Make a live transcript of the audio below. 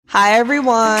Hi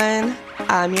everyone,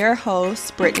 I'm your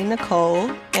host, Brittany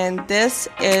Nicole, and this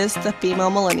is The Female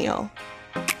Millennial,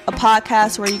 a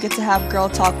podcast where you get to have girl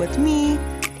talk with me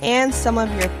and some of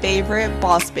your favorite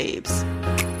boss babes.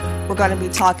 We're going to be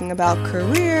talking about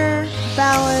career,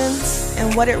 balance,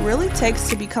 and what it really takes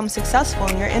to become successful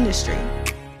in your industry.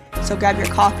 So grab your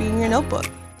coffee and your notebook.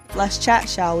 Let's chat,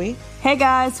 shall we? Hey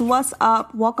guys, what's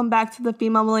up? Welcome back to the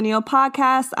Female Millennial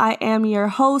Podcast. I am your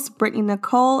host, Brittany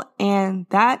Nicole, and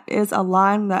that is a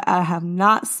line that I have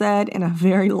not said in a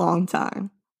very long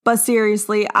time. But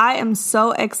seriously, I am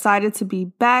so excited to be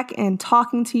back and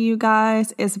talking to you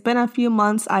guys. It's been a few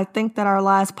months. I think that our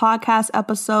last podcast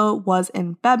episode was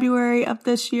in February of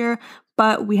this year,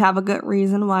 but we have a good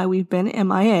reason why we've been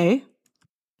MIA.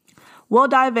 We'll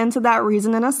dive into that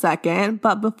reason in a second,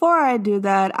 but before I do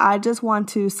that, I just want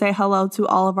to say hello to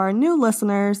all of our new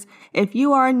listeners. If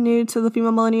you are new to the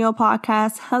Female Millennial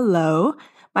Podcast, hello.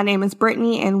 My name is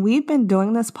Brittany, and we've been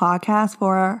doing this podcast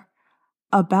for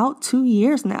about 2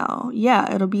 years now.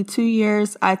 Yeah, it'll be 2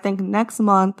 years, I think, next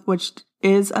month, which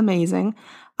is amazing.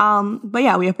 But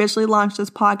yeah, we officially launched this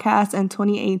podcast in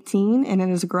 2018 and it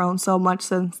has grown so much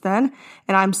since then.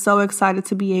 And I'm so excited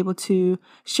to be able to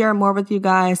share more with you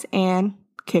guys and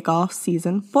kick off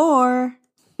season 4.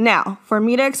 Now, for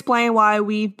me to explain why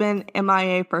we've been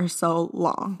MIA for so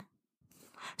long.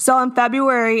 So in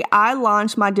February, I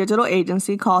launched my digital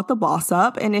agency called The Boss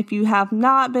Up. And if you have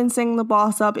not been seeing The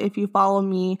Boss Up, if you follow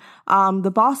me,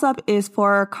 The Boss Up is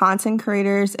for content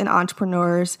creators and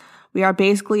entrepreneurs. We are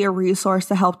basically a resource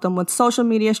to help them with social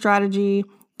media strategy,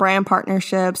 brand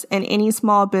partnerships, and any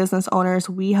small business owners,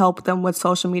 we help them with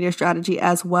social media strategy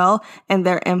as well and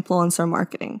their influencer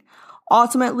marketing.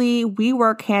 Ultimately, we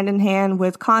work hand in hand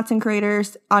with content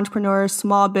creators, entrepreneurs,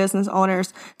 small business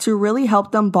owners to really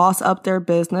help them boss up their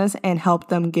business and help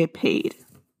them get paid.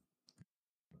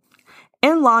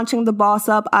 In launching The Boss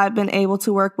Up, I've been able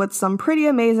to work with some pretty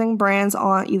amazing brands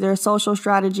on either social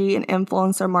strategy and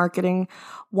influencer marketing,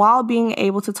 while being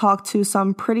able to talk to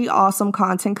some pretty awesome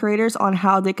content creators on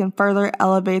how they can further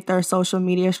elevate their social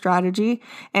media strategy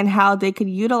and how they could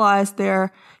utilize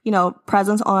their,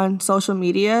 presence on social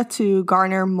media to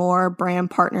garner more brand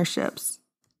partnerships.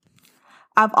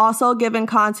 I've also given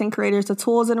content creators the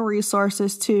tools and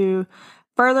resources to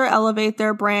further elevate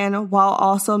their brand while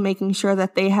also making sure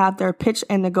that they have their pitch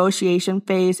and negotiation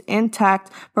phase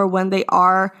intact for when they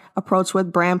are approached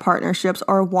with brand partnerships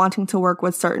or wanting to work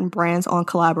with certain brands on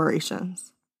collaborations.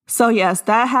 So yes,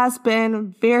 that has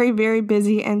been very, very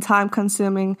busy and time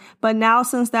consuming, but now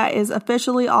since that is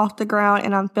officially off the ground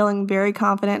and I'm feeling very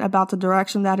confident about the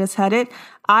direction that is headed,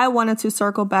 I wanted to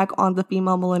circle back on the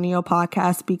Female Millennial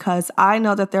Podcast because I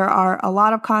know that there are a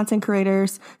lot of content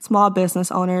creators, small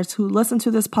business owners who listen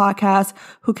to this podcast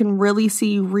who can really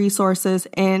see resources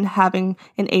in having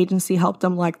an agency help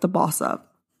them like The Boss Up.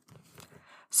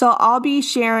 So I'll be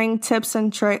sharing tips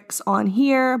and tricks on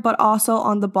here, but also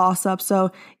on The Boss Up.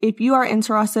 So if you are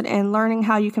interested in learning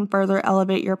how you can further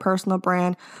elevate your personal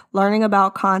brand, learning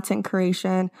about content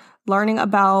creation, learning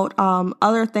about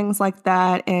other things like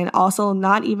that, and also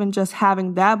not even just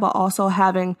having that, but also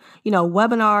having,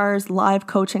 webinars, live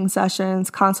coaching sessions,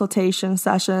 consultation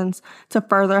sessions to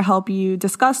further help you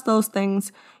discuss those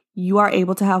things, you are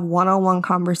able to have one-on-one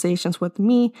conversations with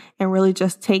me and really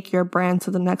just take your brand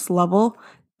to the next level.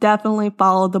 Definitely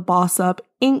follow The Boss Up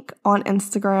Inc. on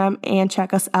Instagram and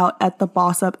check us out at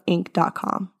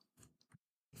thebossupinc.com.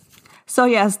 So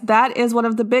yes, that is one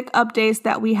of the big updates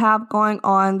that we have going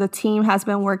on. The team has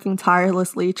been working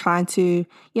tirelessly trying to,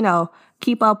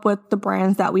 keep up with the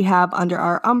brands that we have under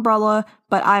our umbrella.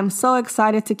 But I'm so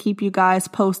excited to keep you guys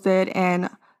posted and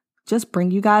just bring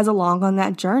you guys along on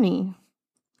that journey.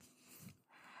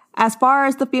 As far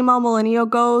as the Female Millennial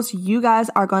goes, you guys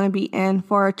are going to be in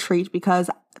for a treat because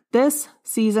this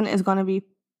season is going to be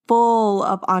full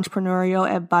of entrepreneurial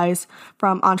advice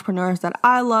from entrepreneurs that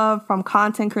I love, from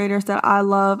content creators that I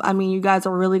love. I mean, you guys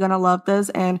are really going to love this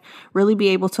and really be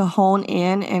able to hone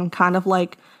in and kind of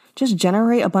just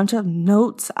generate a bunch of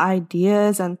notes,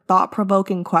 ideas, and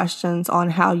thought-provoking questions on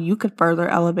how you could further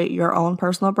elevate your own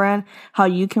personal brand, how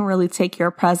you can really take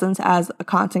your presence as a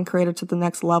content creator to the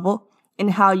next level,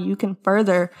 and how you can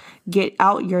further get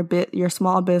out your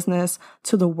small business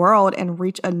to the world and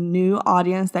reach a new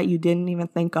audience that you didn't even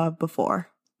think of before.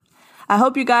 I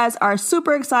hope you guys are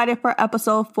super excited for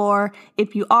episode 4.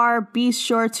 If you are, be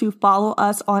sure to follow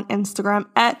us on Instagram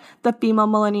at the Female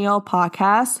Millennial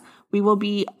Podcast. We will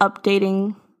be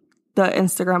updating the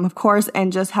Instagram, of course,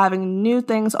 and just having new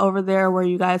things over there where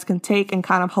you guys can take and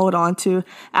kind of hold on to.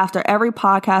 After every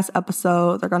podcast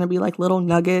episode, they're going to be like little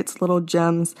nuggets, little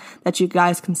gems that you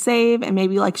guys can save and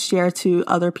maybe like share to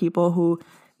other people who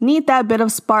need that bit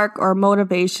of spark or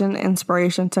motivation,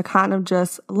 inspiration to kind of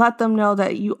just let them know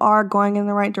that you are going in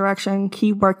the right direction,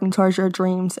 keep working towards your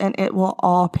dreams, and it will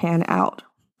all pan out.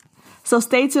 So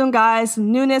stay tuned, guys.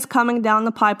 Newness coming down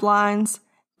the pipelines.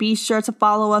 Be sure to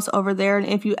follow us over there. And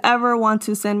if you ever want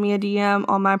to send me a DM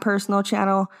on my personal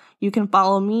channel, you can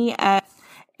follow me at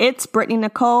It's Brittany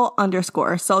Nicole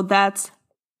 _ So that's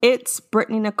It's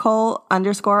Brittany Nicole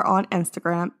 _ on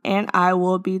Instagram. And I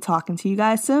will be talking to you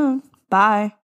guys soon. Bye.